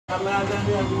Okay,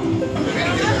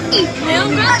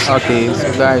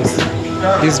 so guys,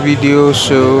 this video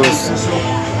shows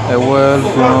a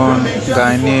well-grown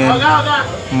Ghanaian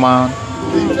man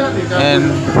and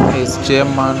his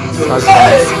German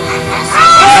husband.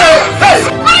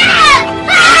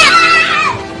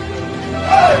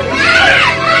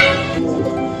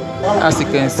 As you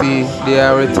can see, they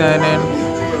are returning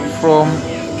from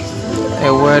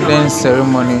a wedding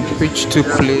ceremony which took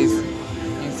place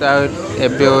inside a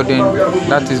building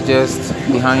that is just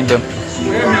behind them.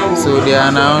 So they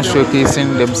are now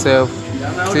showcasing themselves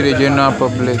to the general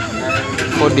public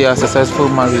for their successful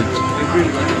marriage.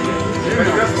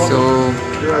 So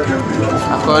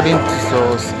according to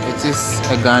source, it is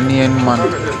a Ghanaian man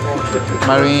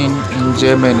marrying in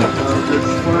Germany.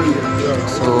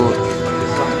 So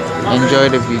enjoy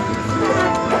the video.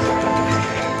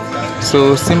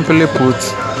 So simply put,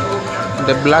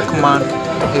 the black man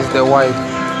is the wife.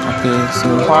 Okay, so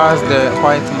whilst the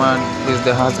white man is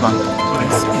the husband.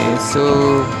 Okay,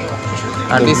 so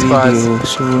at this part,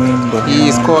 he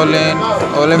is calling,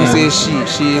 or let me say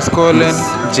she is calling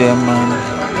German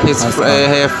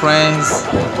her friends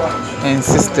and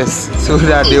sisters so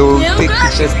that they will take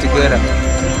pictures together.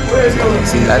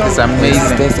 See, that is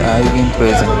amazing. Sisters are even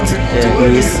present to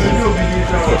grace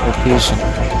the occasion.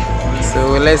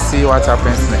 So let's see what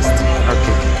happens next.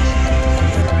 Okay.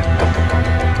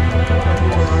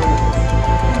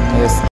 Yes.